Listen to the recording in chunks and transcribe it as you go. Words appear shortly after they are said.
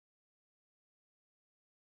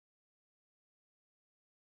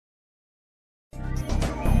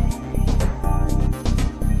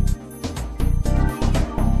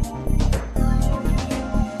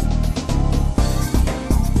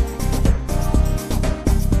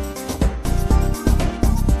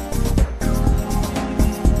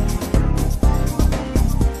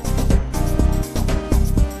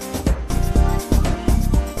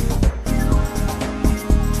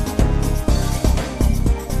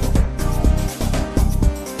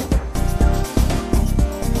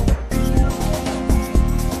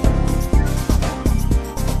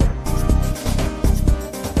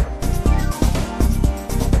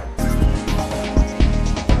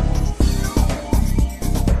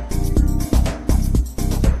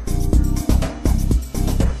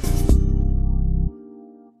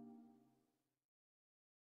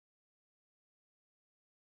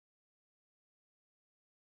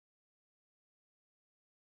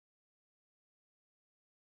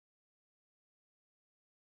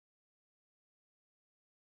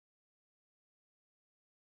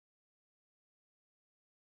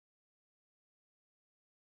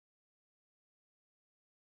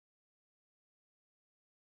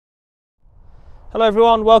Hello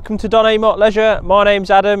everyone, welcome to Dometic Leisure. My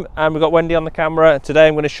name's Adam and we've got Wendy on the camera. Today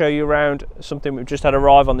I'm going to show you around something we've just had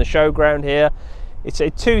arrive on the showground here. It's a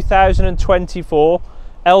 2024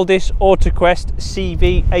 Elddis Autoquest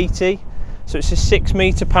Cv80. So it's a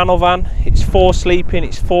 6-metre panel van. It's 4 sleeping,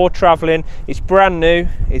 it's 4 travelling, it's brand new,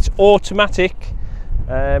 it's automatic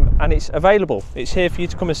and it's available. It's here for you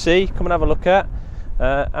to come and see, come and have a look at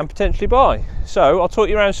and potentially buy. So I'll talk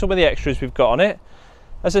you around some of the extras we've got on it.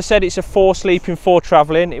 As I said, it's a 4 sleeping, 4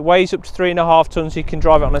 travelling. It weighs up to 3.5 tonnes, so you can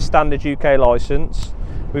drive it on a standard UK licence.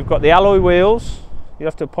 We've got the alloy wheels. You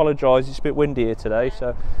have to apologise, it's a bit windy here today,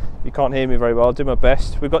 so you can't hear me very well. I'll do my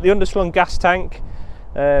best. We've got the underslung gas tank,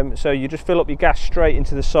 so you just fill up your gas straight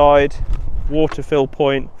into the side. Water fill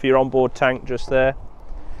point for your onboard tank just there.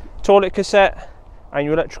 Toilet cassette and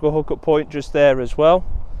your electrical hookup point just there as well.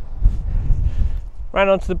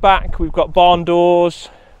 Round onto the back, we've got barn doors.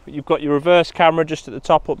 You've got your reverse camera just at the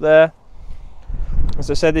top up there. As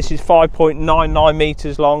I said, this is 5.99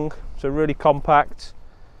 metres long, so really compact,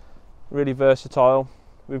 really versatile.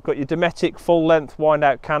 We've got your Dometic full length wind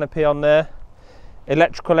out canopy on there,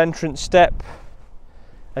 electrical entrance step,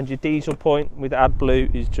 and your diesel point with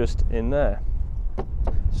AdBlue is just in there.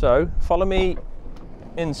 So follow me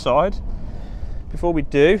inside. Before we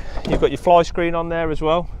do, you've got your fly screen on there as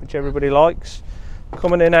well, which everybody likes.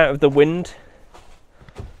 Coming in out of the wind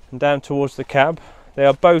and down towards the cab. They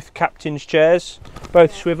are both captain's chairs,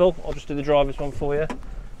 both swivel. I'll just do the driver's one for you.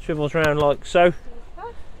 Swivels around like so.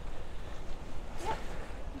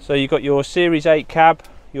 So you've got your Series 8 cab,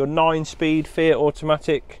 your 9-speed Fiat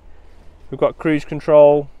automatic. We've got cruise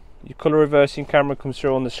control, your colour reversing camera comes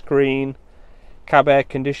through on the screen, cab air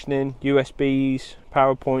conditioning, USBs,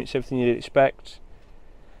 power points, everything you'd expect.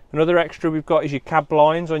 Another extra we've got is your cab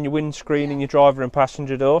blinds on your windscreen and your driver and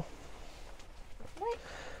passenger door.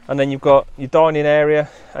 And then you've got your dining area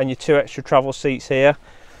and your 2 extra travel seats here.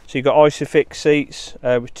 So you've got ISOFIX seats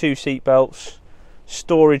with 2 seat belts,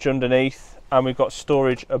 storage underneath, and we've got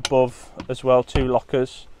storage above as well, 2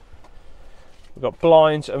 lockers. We've got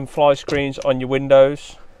blinds and fly screens on your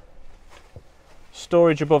windows,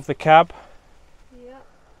 storage above the cab,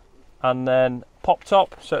 and then pop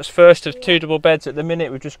top. So it's first of 2 double beds at the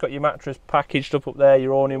minute. We've just got your mattress packaged up there,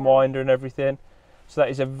 your awning winder and everything. So that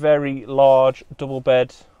is a very large double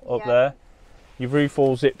bed up there. Your roof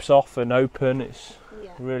all zips off and open. It's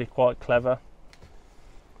really quite clever.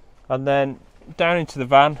 And then down into the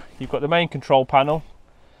van, you've got the main control panel.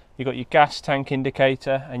 You've got your gas tank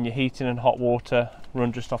indicator and your heating and hot water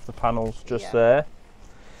run just off the panels just there.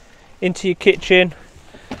 Into your kitchen,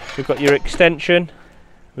 we've got your extension.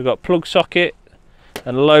 We've got plug socket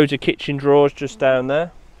and loads of kitchen drawers just down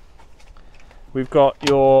there. We've got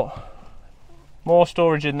your more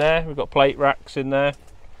storage in there. We've got plate racks in there,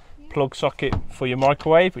 plug socket for your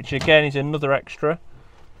microwave, which again is another extra.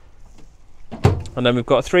 And then we've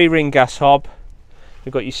got a 3-ring gas hob.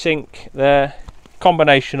 We've got your sink there,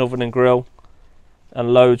 combination oven and grill,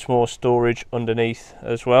 and loads more storage underneath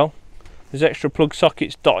as well. There's extra plug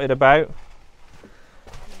sockets dotted about.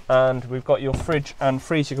 And we've got your fridge and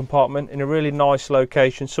freezer compartment in a really nice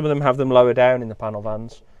location. Some of them have them lower down in the panel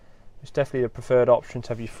vans. It's definitely a preferred option to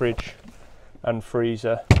have your fridge and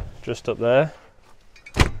freezer just up there.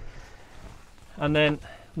 And then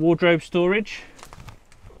wardrobe storage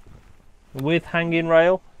with hanging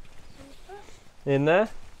rail in there.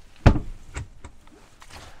 And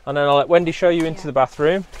then I'll let Wendy show you into the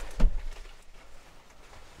bathroom.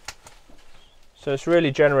 So it's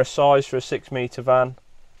really generous size for a 6-metre van.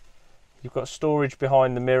 You've got storage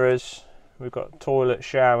behind the mirrors. We've got toilet,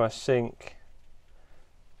 shower, sink.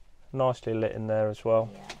 Nicely lit in there as well.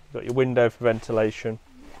 You've got your window for ventilation.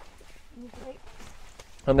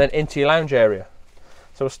 And then into your lounge area.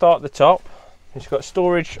 So we'll start at the top. It's got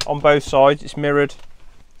storage on both sides. It's mirrored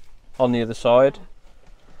on the other side.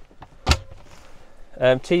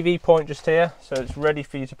 TV point just here, so it's ready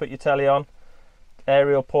for you to put your telly on.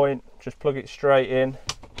 Aerial point, just plug it straight in.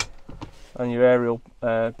 And your aerial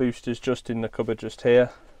boosters just in the cupboard just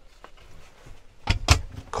here.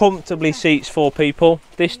 Comfortably seats 4 people.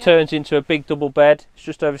 This turns into a big double bed. It's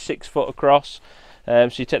just over 6 foot across. So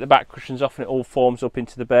you take the back cushions off and it all forms up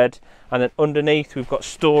into the bed. And then underneath we've got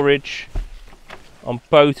storage on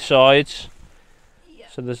both sides.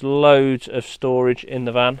 So there's loads of storage in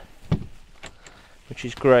the van, which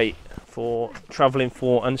is great for travelling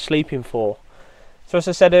for and sleeping for. So as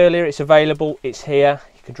I said earlier, it's available, it's here.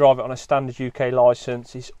 You can drive it on a standard UK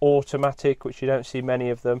licence. It's automatic, which you don't see many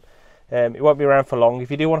of them. It won't be around for long.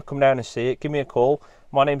 If you do want to come down and see it, give me a call.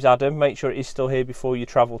 My name's Adam. Make sure it is still here before you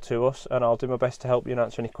travel to us, and I'll do my best to help you and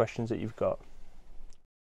answer any questions that you've got.